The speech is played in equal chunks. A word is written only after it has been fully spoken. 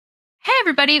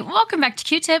everybody, welcome back to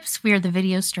Q-Tips. We are the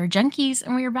Video Store Junkies,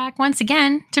 and we are back once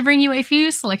again to bring you a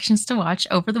few selections to watch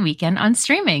over the weekend on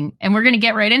streaming. And we're going to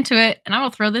get right into it, and I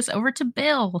will throw this over to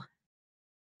Bill.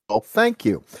 Well, thank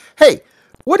you. Hey,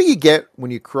 what do you get when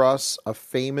you cross a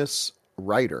famous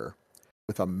writer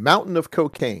with a mountain of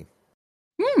cocaine?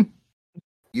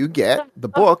 You get the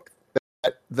book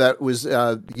that was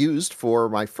used for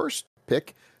my first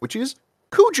pick, which is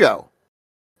Cujo.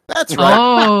 That's right.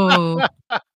 Oh.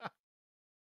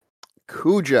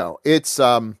 Cujo. It's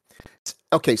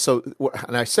okay. So,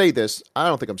 and I say this, I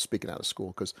don't think I'm speaking out of school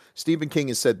because Stephen King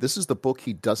has said this is the book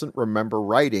he doesn't remember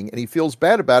writing, and he feels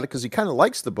bad about it because he kind of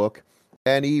likes the book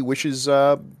and he wishes,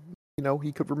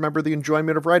 he could remember the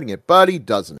enjoyment of writing it, but he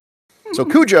doesn't. So,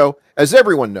 Cujo, as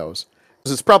everyone knows,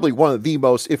 is probably one of the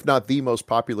most, if not the most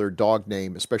popular dog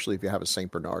name, especially if you have a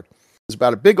Saint Bernard. It's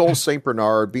about a big old Saint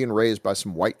Bernard being raised by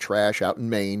some white trash out in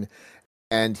Maine.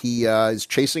 And he is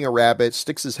chasing a rabbit,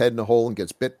 sticks his head in a hole, and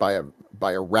gets bit by a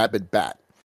rabid bat.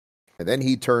 And then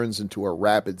he turns into a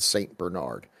rabid Saint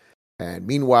Bernard. And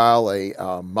meanwhile,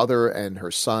 a mother and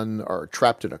her son are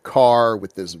trapped in a car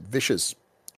with this vicious,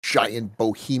 giant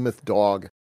behemoth dog.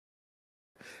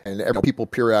 And people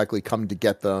periodically come to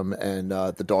get them, and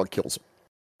the dog kills them.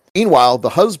 Meanwhile, the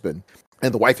husband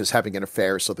and the wife is having an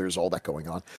affair, so there's all that going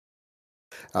on.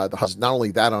 The husband, not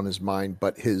only that on his mind,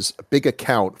 but his big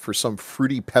account for some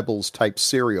Fruity Pebbles type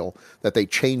cereal that they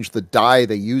changed the dye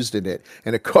they used in it,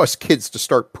 and it caused kids to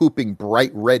start pooping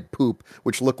bright red poop,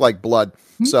 which looked like blood.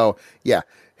 Mm-hmm. So, yeah,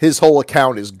 his whole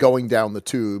account is going down the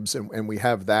tubes, and we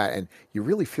have that, and you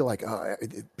really feel like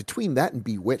between that and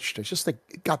Bewitched, I just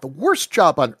think, God, the worst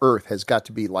job on earth has got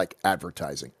to be like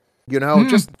advertising.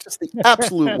 Just the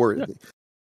absolute worst.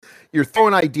 You're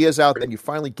throwing ideas out, and you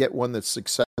finally get one that's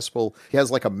successful. He has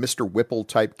like a Mr. Whipple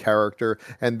type character,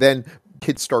 and then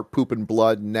kids start pooping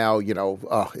blood, and now,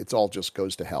 it's all just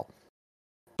goes to hell.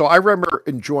 So I remember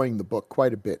enjoying the book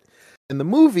quite a bit. And the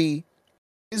movie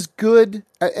is good.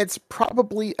 It's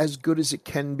probably as good as it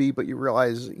can be, but you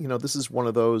realize, this is one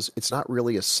of those, it's not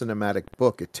really a cinematic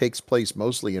book. It takes place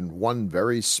mostly in one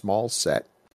very small set,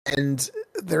 and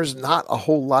there's not a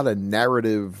whole lot of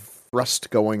narrative thrust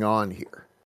going on here.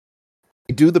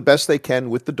 They do the best they can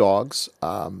with the dogs,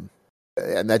 and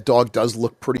that dog does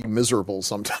look pretty miserable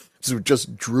sometimes,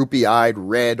 just droopy-eyed,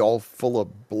 red, all full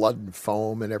of blood and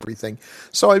foam and everything.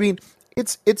 So, I mean,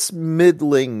 it's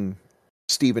middling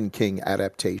Stephen King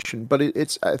adaptation, but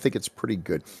I think it's pretty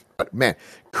good. But man,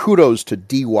 kudos to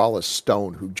D. Wallace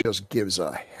Stone, who just gives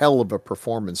a hell of a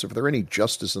performance. If there any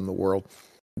justice in the world,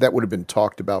 that would have been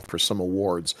talked about for some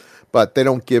awards, but they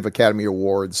don't give Academy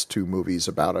Awards to movies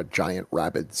about a giant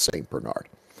rabid Saint Bernard.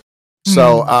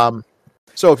 So,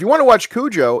 so if you want to watch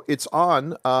Cujo, it's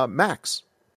on Max,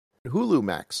 Hulu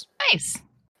Max. Nice.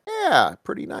 Yeah,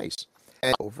 pretty nice.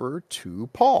 And over to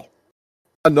Paul,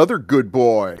 another good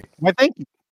boy. Why, thank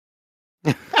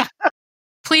you.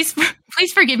 Please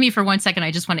forgive me for 1 second.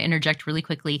 I just want to interject really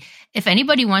quickly. If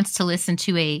anybody wants to listen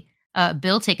to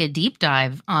Bill take a deep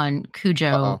dive on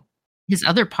Cujo, his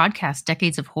other podcast,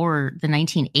 Decades of Horror, the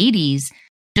 1980s,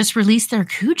 just released their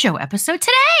Cujo episode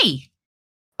today.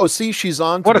 Oh, see, she's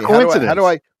on. What a coincidence! How do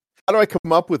I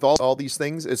come up with all these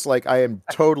things? It's like I am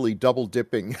totally double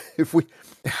dipping. If we,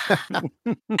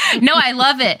 no, I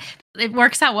love it. It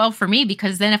works out well for me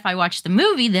because then if I watch the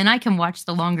movie, then I can watch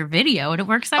the longer video, and it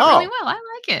works out really well. I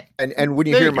like it. And when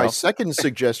you hear my second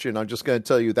suggestion, I'm just going to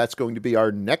tell you that's going to be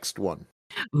our next one.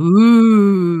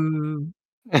 Ooh.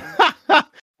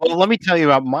 Well, let me tell you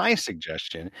about my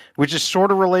suggestion, which is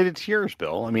sort of related to yours,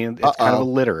 Bill. I mean, it's kind of a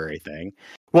literary thing.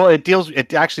 Well, it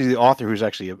actually the author who's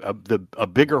actually a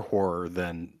bigger horror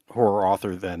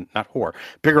author than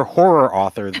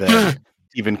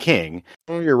Stephen King.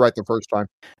 Oh, you're right the first time.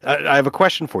 I have a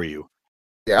question for you.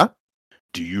 Yeah?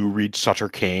 Do you read Sutter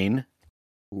Kane?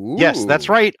 Ooh. Yes, that's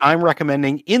right. I'm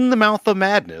recommending In the Mouth of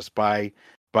Madness by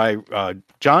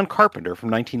John Carpenter from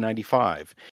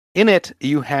 1995. In it,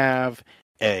 you have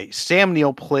Sam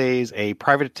Neill plays a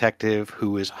private detective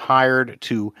who is hired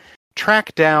to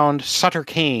track down Sutter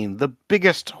Kane, the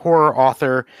biggest horror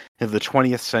author of the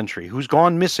 20th century, who's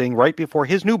gone missing right before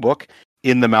his new book,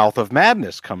 In the Mouth of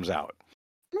Madness, comes out.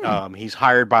 He's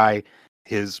hired by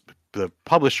the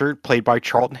publisher, played by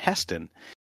Charlton Heston.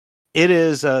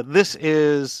 This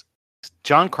is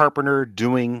John Carpenter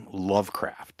doing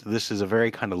Lovecraft. This is a very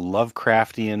kind of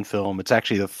Lovecraftian film. It's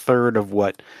actually the third of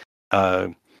what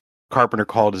Carpenter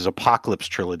called his Apocalypse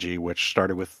trilogy, which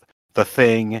started with The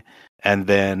Thing, and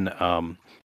then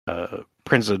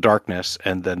Prince of Darkness,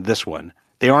 and then this one.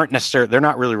 They're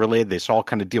not really related. They all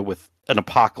kind of deal with an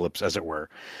apocalypse, as it were.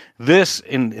 This,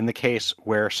 in the case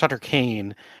where Sutter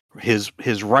Kane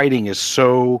his writing is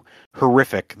so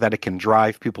horrific that it can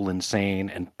drive people insane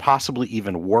and possibly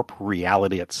even warp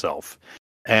reality itself.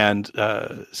 And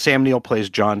Sam Neill plays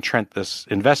John Trent, this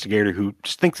investigator who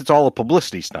just thinks it's all a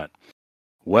publicity stunt.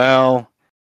 Well,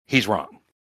 he's wrong.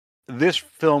 This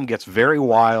film gets very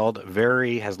wild,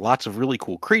 has lots of really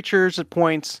cool creatures at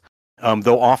points,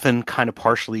 though often kind of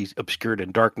partially obscured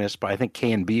in darkness. But I think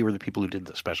K&B were the people who did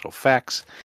the special effects.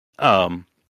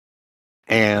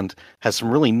 And has some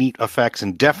really neat effects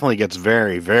and definitely gets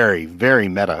very, very, very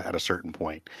meta at a certain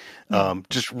point.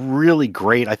 Just really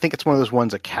great. I think it's one of those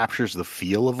ones that captures the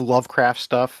feel of Lovecraft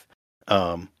stuff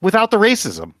without the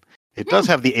racism. It does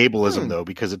have the ableism, though,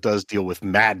 because it does deal with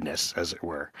madness, as it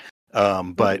were.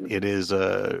 But it's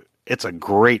a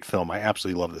great film. I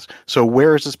absolutely love this. So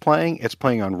where is this playing? It's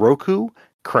playing on Roku,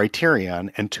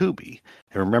 Criterion, and Tubi.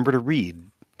 And remember to read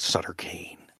Sutter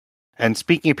Kane. And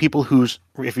speaking of people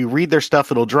if you read their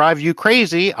stuff, it'll drive you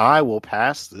crazy, I will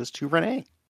pass this to Renee.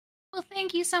 Well,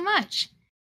 thank you so much.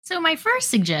 So my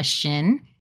first suggestion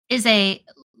is a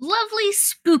lovely,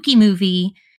 spooky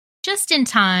movie just in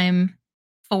time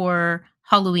for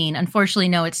Halloween. Unfortunately,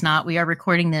 no, it's not. We are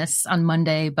recording this on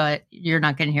Monday, but you're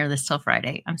not going to hear this till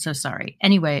Friday. I'm so sorry.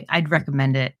 Anyway, I'd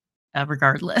recommend it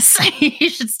regardless. You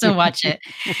should still watch it.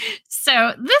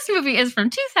 So this movie is from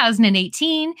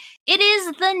 2018. It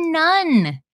is The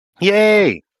Nun.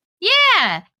 Yay!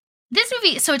 Yeah. This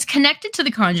movie, so it's connected to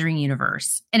the Conjuring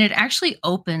universe, and it actually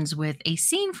opens with a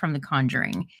scene from The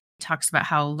Conjuring. It talks about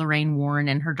how Lorraine Warren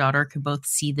and her daughter could both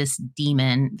see this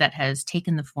demon that has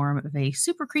taken the form of a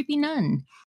super creepy nun.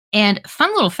 And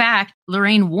fun little fact,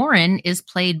 Lorraine Warren is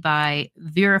played by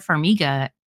Vera Farmiga,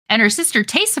 and her sister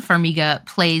Taysa Farmiga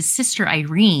plays Sister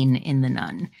Irene in The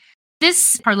Nun.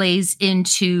 This parlays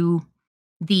into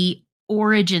the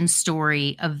origin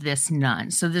story of this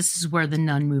nun. So this is where the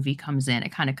Nun movie comes in.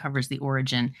 It kind of covers the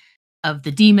origin of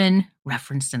the demon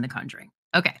referenced in The Conjuring.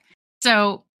 Okay.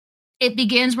 So it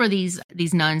begins where these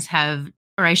nuns have,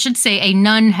 or I should say a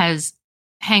nun has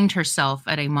hanged herself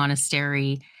at a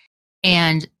monastery,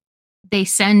 and they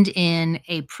send in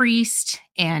a priest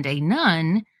and a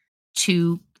nun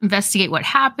to investigate what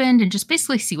happened and just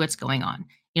basically see what's going on.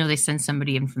 You know, they send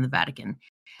somebody in from the Vatican.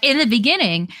 In the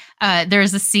beginning,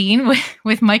 there's a scene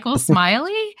with Michael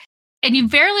Smiley, and you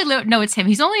barely know it's him.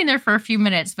 He's only in there for a few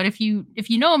minutes, but if you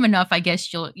know him enough, I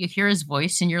guess you hear his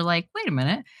voice and you're like, wait a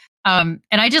minute. And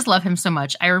I just love him so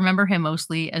much. I remember him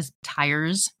mostly as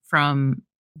Tyres from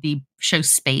the show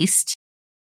Spaced.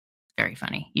 Very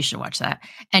funny. You should watch that.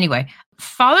 Anyway,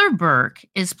 Father Burke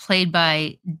is played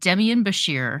by Demian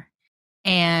Bashir,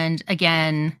 and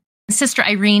again, Sister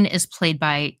Irene is played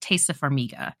by Taysa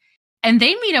Farmiga. And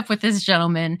they meet up with this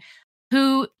gentleman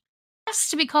who has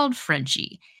to be called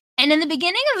Frenchie. And in the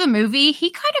beginning of the movie,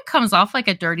 he kind of comes off like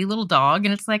a dirty little dog.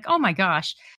 And it's like, oh my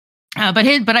gosh.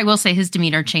 But I will say his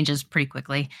demeanor changes pretty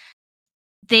quickly.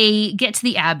 They get to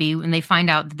the Abbey and they find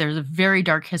out that there's a very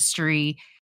dark history,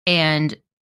 and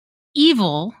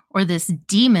evil, or this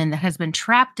demon that has been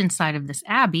trapped inside of this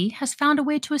Abbey, has found a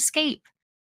way to escape.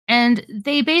 And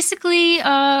they basically,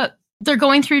 they're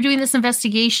going through doing this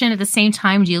investigation at the same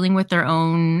time dealing with their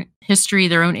own history,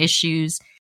 their own issues.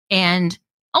 And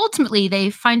ultimately, they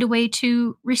find a way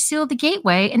to reseal the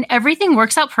gateway, and everything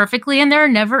works out perfectly, and there are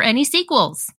never any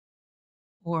sequels.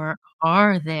 Or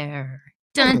are there?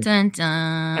 Dun, dun,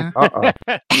 dun.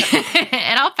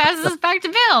 And I'll pass this back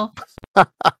to Bill.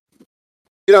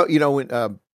 You know, when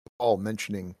Paul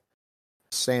mentioning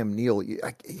Sam Neill,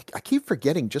 I keep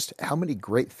forgetting just how many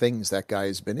great things that guy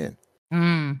has been in.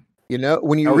 You know,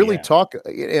 when you talk,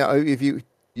 if you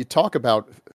talk about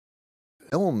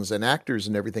films and actors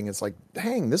and everything, it's like,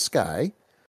 dang, this guy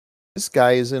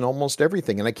is in almost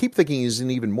everything. And I keep thinking he's in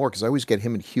even more because I always get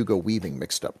him and Hugo Weaving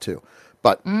mixed up too.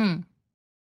 But,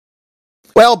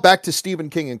 well, back to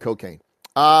Stephen King and cocaine.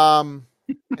 And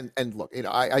look, you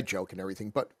know, I joke and everything,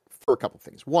 but for a couple of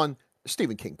things. One,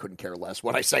 Stephen King couldn't care less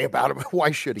what I say about him.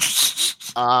 Why should he?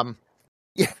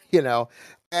 Yeah, you know,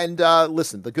 and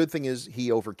listen, the good thing is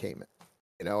he overcame it.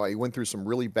 You know, he went through some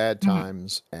really bad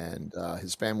times, and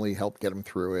his family helped get him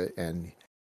through it. And,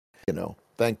 you know,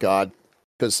 thank God.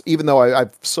 Because even though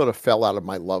I've sort of fell out of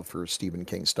my love for Stephen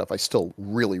King stuff, I still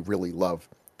really, really love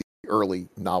the early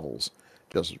novels.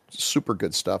 Just super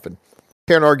good stuff. And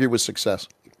can't argue with success.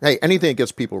 Hey, anything that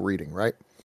gets people reading, right?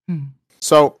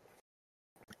 So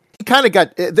he kind of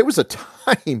got, there was a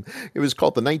time, it was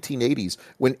called the 1980s,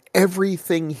 when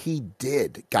everything he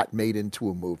did got made into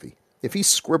a movie. If he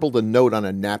scribbled a note on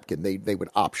a napkin, they would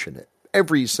option it.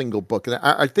 Every single book. And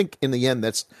I think in the end,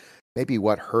 that's maybe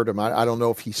what hurt him. I don't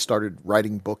know if he started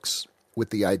writing books with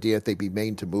the idea that they'd be made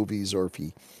into movies, or if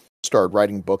he started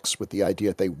writing books with the idea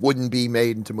that they wouldn't be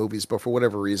made into movies, but for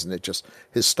whatever reason,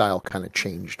 his style kind of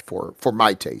changed for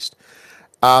my taste.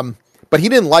 But he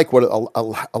didn't like what a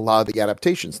lot of the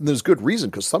adaptations, and there's good reason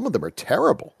because some of them are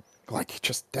terrible. Like,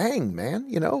 just dang, man,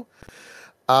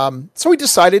 So he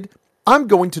decided, I'm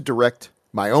going to direct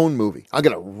my own movie. I'm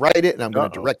going to write it and I'm going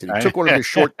to direct it. He took one of his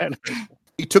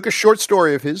he took a short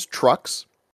story of his, Trucks,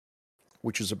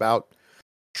 which is about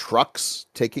trucks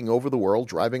taking over the world,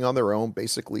 driving on their own,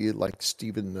 basically like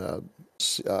Steven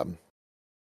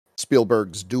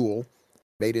Spielberg's Duel,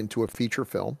 made into a feature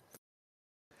film.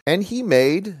 And he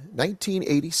made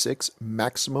 1986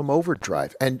 Maximum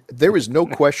Overdrive. And there is no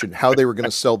question how they were going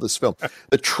to sell this film.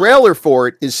 The trailer for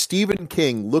it is Stephen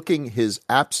King looking his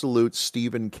absolute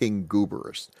Stephen King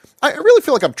goobers. I really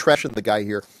feel like I'm trashing the guy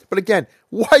here. But again,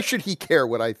 why should he care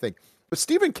what I think? But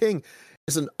Stephen King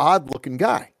is an odd-looking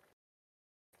guy,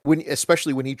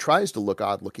 especially when he tries to look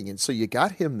odd-looking. And so you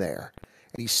got him there.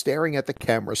 And he's staring at the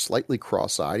camera, slightly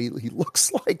cross-eyed. He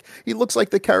looks like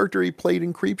the character he played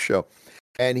in Creepshow.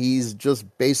 And he's just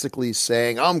basically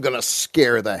saying, I'm going to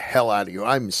scare the hell out of you.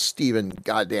 I'm Stephen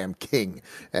goddamn King.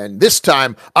 And this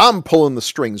time, I'm pulling the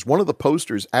strings. One of the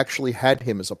posters actually had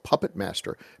him as a puppet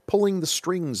master, pulling the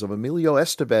strings of Emilio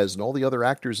Estevez and all the other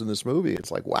actors in this movie.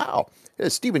 It's like, wow,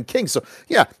 it's Stephen King. So,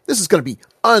 yeah, this is going to be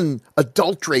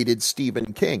unadulterated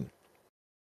Stephen King.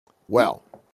 Well,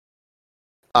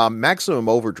 Maximum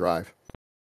Overdrive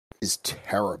is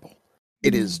terrible.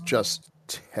 It is just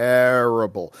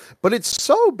terrible, but it's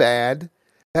so bad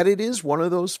that it is one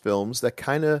of those films that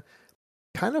kind of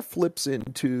flips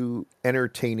into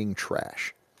entertaining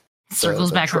trash.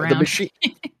 Circles back around. The machine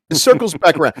circles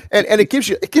back around, and it gives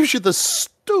you the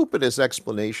stupidest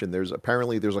explanation. There's a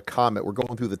comet. We're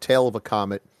going through the tail of a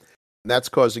comet, and that's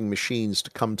causing machines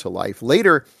to come to life.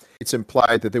 Later, it's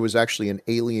implied that there was actually an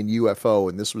alien UFO,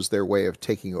 and this was their way of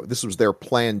taking over. This was their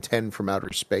Plan 10 from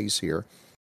outer space here.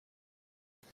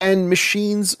 And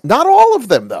machines, not all of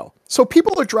them, though. So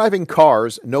people are driving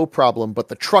cars, no problem, but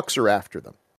the trucks are after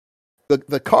them.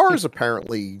 The cars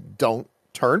apparently don't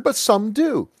turn, but some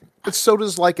do. But so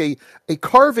does like a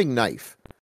carving knife.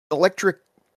 Electric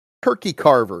turkey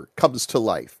carver comes to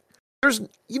life.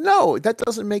 That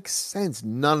doesn't make sense.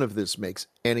 None of this makes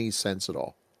any sense at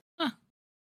all. Huh.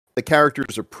 The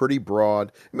characters are pretty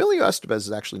broad. Emilio Estevez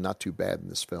is actually not too bad in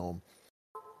this film.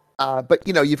 But,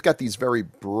 you've got these very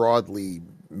broadly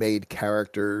made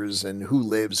characters and who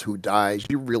lives, who dies.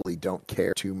 You really don't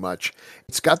care too much.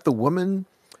 It's got the woman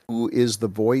who is the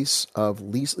voice of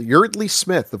Yeardley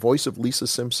Smith, the voice of Lisa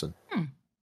Simpson.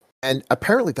 And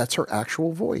apparently that's her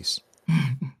actual voice.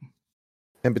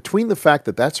 And between the fact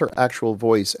that that's her actual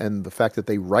voice and the fact that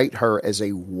they write her as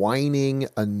a whining,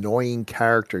 annoying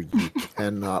character, you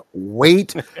cannot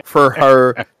wait for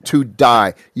her to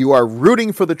die. You are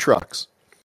rooting for the trucks.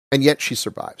 And yet she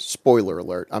survives. Spoiler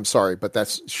alert. I'm sorry, but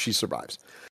she survives.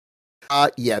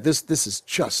 This is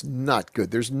just not good.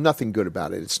 There's nothing good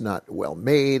about it. It's not well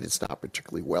made. It's not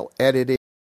particularly well edited.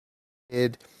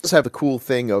 It does have a cool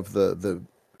thing of the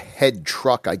head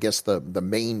truck. I guess the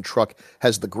main truck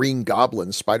has the Green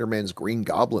Goblin, Spider-Man's Green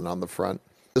Goblin on the front.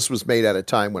 This was made at a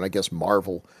time when I guess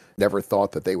Marvel never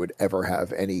thought that they would ever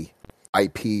have any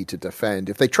IP to defend.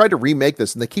 If they tried to remake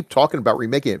this, and they keep talking about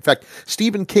remaking it. In fact,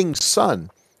 Stephen King's son,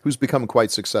 who's become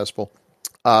quite successful,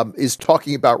 is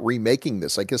talking about remaking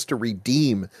this, I guess, to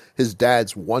redeem his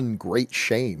dad's one great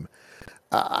shame.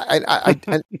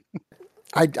 I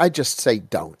just say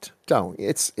don't.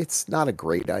 It's not a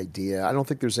great idea. I don't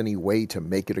think there's any way to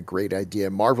make it a great idea.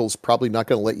 Marvel's probably not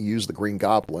going to let you use the Green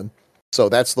Goblin. So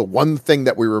that's the one thing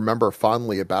that we remember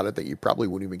fondly about it that you probably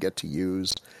wouldn't even get to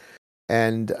use.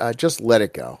 And just let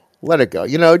it go. Let it go.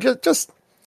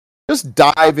 Just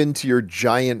dive into your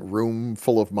giant room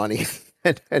full of money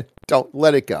and don't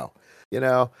let it go,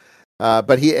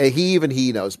 But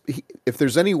he knows if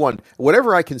there's anyone,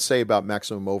 whatever I can say about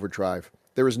Maximum Overdrive,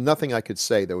 there is nothing I could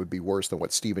say that would be worse than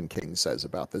what Stephen King says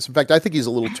about this. In fact, I think he's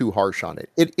a little too harsh on it.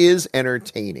 It is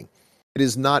entertaining. It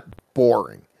is not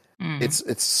boring. It's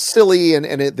silly and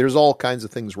there's all kinds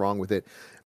of things wrong with it.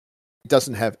 It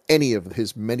doesn't have any of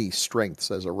his many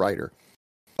strengths as a writer.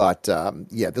 But,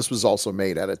 this was also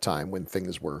made at a time when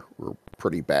things were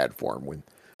pretty bad for him, when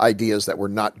ideas that were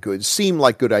not good seemed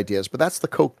like good ideas. But that's the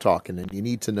Coke talking, and you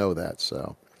need to know that.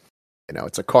 So,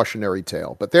 it's a cautionary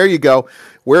tale. But there you go.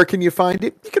 Where can you find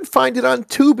it? You can find it on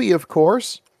Tubi, of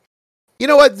course. You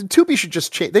know what? Tubi should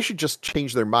just change. They should just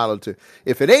change their motto to,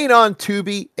 if it ain't on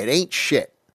Tubi, it ain't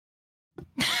shit.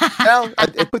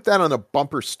 I put that on a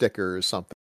bumper sticker or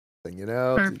something.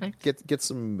 Perfect. Get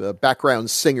some background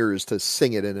singers to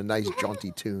sing it in a nice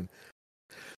jaunty tune.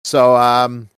 So,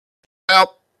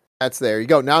 That's there. You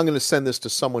go. Now I'm going to send this to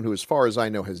someone who, as far as I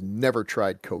know, has never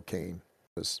tried cocaine,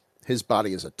 because his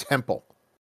body is a temple,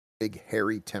 big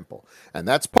hairy temple, and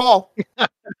that's Paul.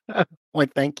 Well,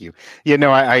 thank you. Yeah,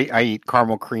 no, I eat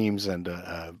caramel creams and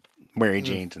Mary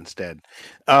Jane's instead.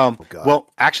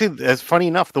 Well, actually, it's funny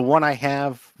enough. The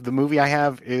movie I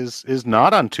have is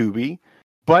not on Tubi,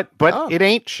 but it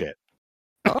ain't shit.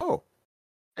 Oh.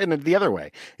 And the other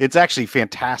way, it's actually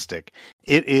fantastic.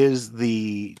 It is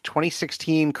the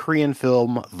 2016 Korean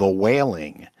film The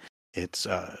Wailing. It's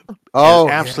an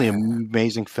absolutely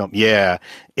amazing film. Yeah,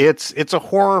 it's a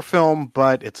horror film,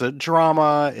 but it's a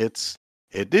drama. It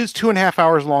is 2.5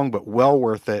 hours long, but well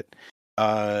worth it.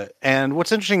 And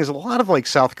what's interesting is a lot of like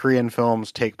South Korean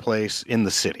films take place in the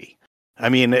city. I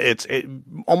mean,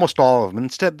 almost all of them.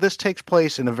 Instead, this takes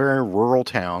place in a very rural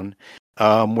town.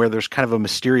 Where there's kind of a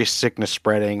mysterious sickness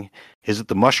spreading. Is it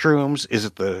the mushrooms? Is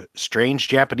it the strange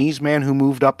Japanese man who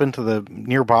moved up into the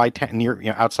nearby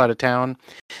outside of town?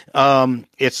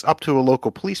 It's up to a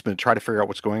local policeman to try to figure out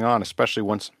what's going on, especially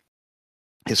once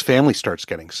his family starts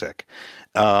getting sick.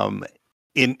 And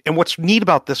what's neat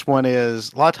about this one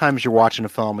is a lot of times you're watching a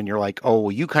film and you're like, oh,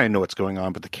 well, you kind of know what's going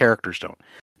on, but the characters don't.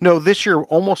 No, this you're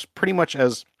almost pretty much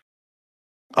as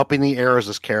up in the air as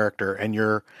this character, and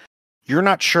you're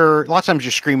not sure. A lot of times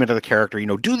you scream into the character,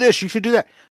 do this, you should do that.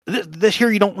 This here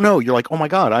you don't know. You're like, oh my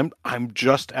God, I'm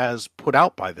just as put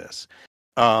out by this.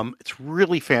 It's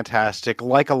really fantastic.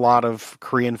 Like a lot of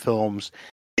Korean films,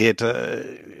 it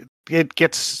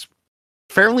gets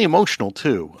fairly emotional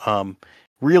too.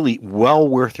 Really well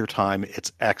worth your time.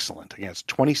 It's excellent. Again, it's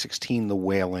 2016, The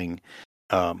Wailing.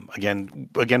 Again,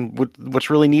 what's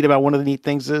really neat about one of the neat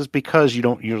things is because you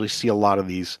don't usually see a lot of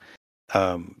these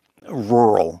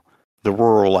the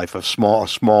rural life of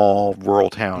small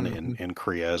rural town in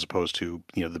Korea as opposed to,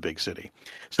 the big city.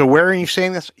 So where are you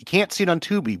saying this? You can't see it on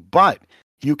Tubi, but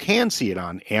you can see it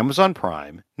on Amazon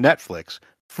Prime, Netflix,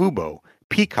 Fubo,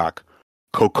 Peacock,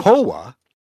 Kokowa,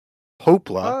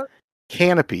 Hopla,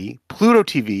 Canopy, Pluto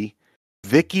TV,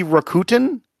 Viki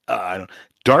Rakuten,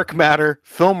 Dark Matter,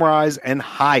 FilmRise, and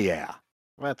Hiya.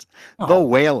 That's The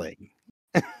Wailing.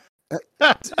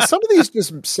 Some of these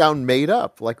just sound made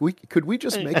up. Like could we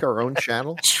just make our own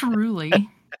channel? Truly.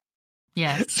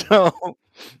 Yes. So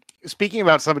speaking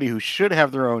about somebody who should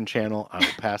have their own channel, I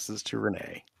will pass this to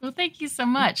Renee. Well, thank you so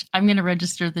much. I'm going to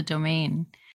register the domain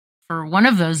for one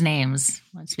of those names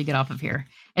once we get off of here.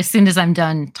 As soon as I'm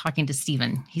done talking to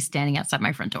Steven, he's standing outside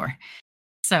my front door.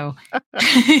 So,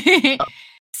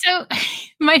 so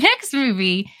my next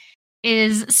movie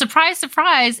is, surprise,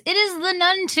 surprise, it is The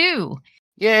Nun 2.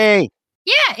 Yay!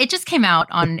 Yeah, it just came out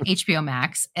on HBO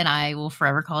Max, and I will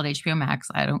forever call it HBO Max.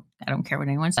 I don't care what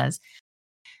anyone says.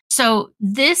 So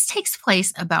this takes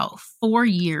place about 4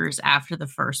 years after the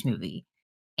first movie,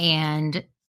 and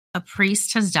a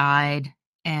priest has died,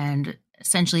 and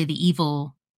essentially the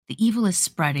evil is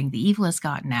spreading. The evil has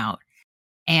gotten out,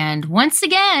 and once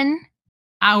again,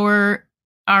 our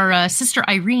sister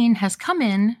Irene has come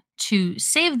in to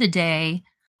save the day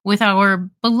with our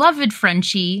beloved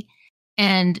Frenchie.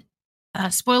 And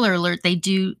spoiler alert,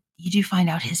 you do find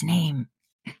out his name.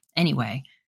 Anyway,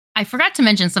 I forgot to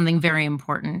mention something very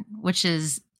important, which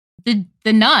is the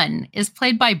nun is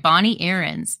played by Bonnie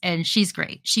Aarons, and she's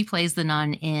great. She plays the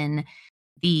nun in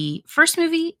the first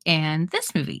movie and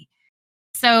this movie.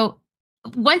 So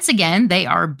once again, they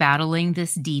are battling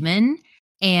this demon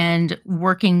and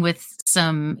working with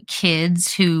some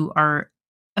kids who are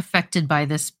affected by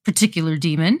this particular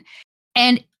demon.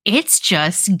 And it's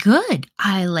just good.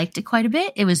 I liked it quite a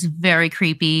bit. It was very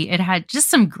creepy. It had just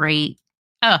some great,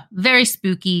 very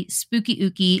spooky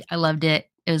ooky. I loved it.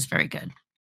 It was very good.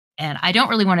 And I don't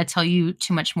really want to tell you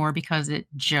too much more because it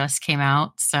just came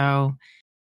out. So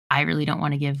I really don't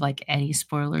want to give like any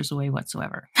spoilers away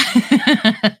whatsoever.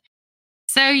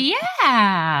 So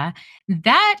yeah,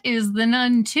 that is The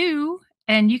Nun 2.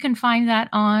 And you can find that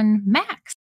on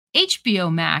Max.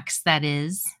 HBO Max, that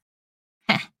is.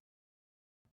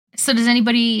 So does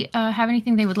anybody have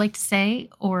anything they would like to say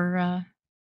or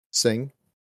Sing?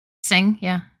 Sing,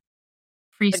 yeah.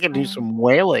 I can do some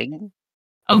wailing.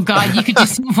 Oh God, you could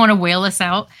just want to wail us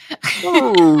out.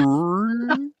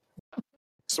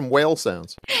 Some whale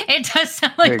sounds. It does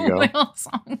sound like whale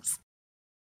songs.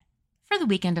 For the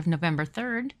weekend of November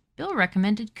 3rd, Bill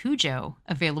recommended Cujo,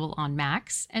 available on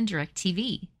Max and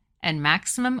DirecTV, and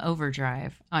Maximum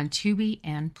Overdrive on Tubi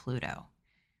and Pluto.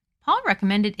 Paul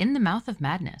recommended In the Mouth of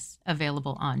Madness,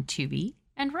 available on Tubi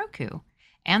and Roku,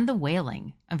 and The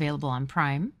Wailing, available on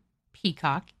Prime,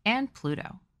 Peacock, and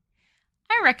Pluto.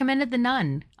 I recommended The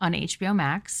Nun on HBO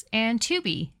Max and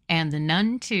Tubi, and The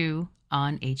Nun 2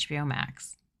 on HBO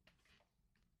Max.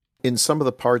 in some of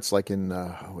the parts, like in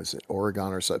was it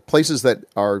Oregon or so, places that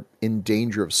are in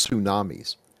danger of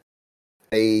tsunamis,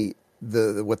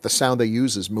 what the sound they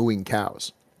use is mooing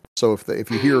cows. So if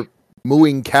you hear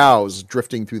mooing cows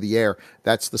drifting through the air,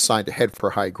 that's the sign to head for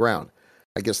high ground.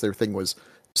 I guess their thing was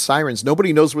sirens.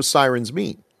 Nobody knows what sirens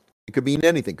mean. It could mean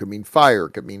anything. It could mean fire.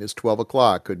 It could mean it's 12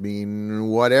 o'clock. It could mean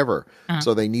whatever. Uh-huh.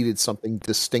 So they needed something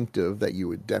distinctive that you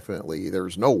would definitely.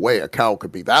 There's no way a cow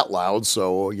could be that loud.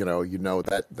 So you know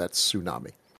that's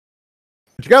tsunami.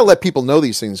 But you got to let people know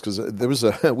these things, because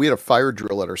we had a fire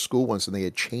drill at our school once, and they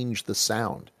had changed the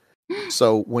sound.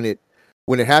 So when it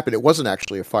happened, it wasn't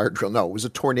actually a fire drill. No, it was a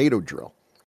tornado drill.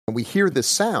 And we hear this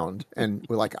sound, and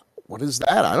we're like, what is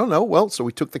that? I don't know. Well, so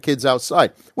we took the kids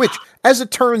outside, which, as it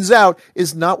turns out,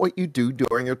 is not what you do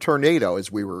during a tornado,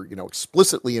 as we were,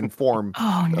 explicitly informed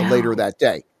later that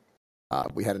day.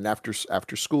 We had an after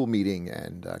school meeting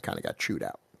and kind of got chewed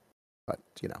out. But,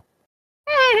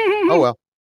 oh well.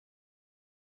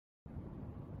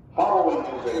 Following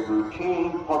is a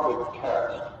routine public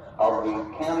test of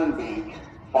the Cannon Beach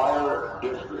Fire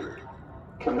District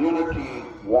Community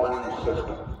Warning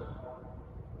System.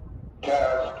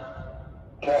 Test.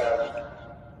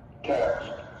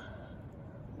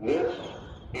 This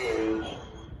is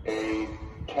a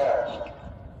test.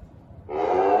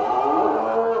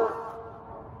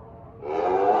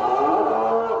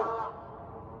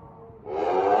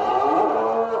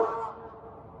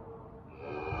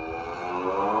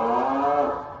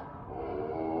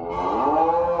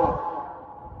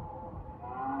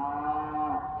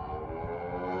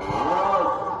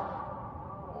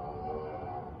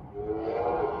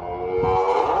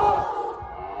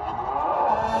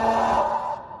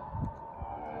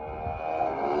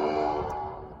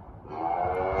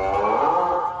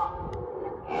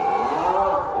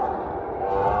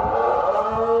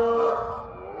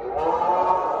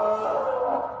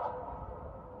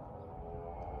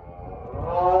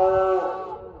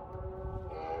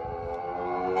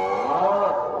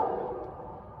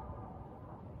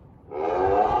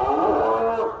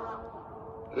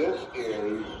 This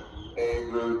is a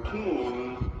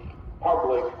routine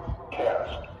public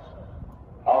test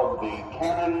of the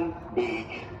Cannon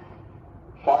Beach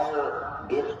Fire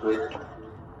District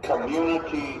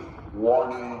Community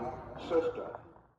Warning System.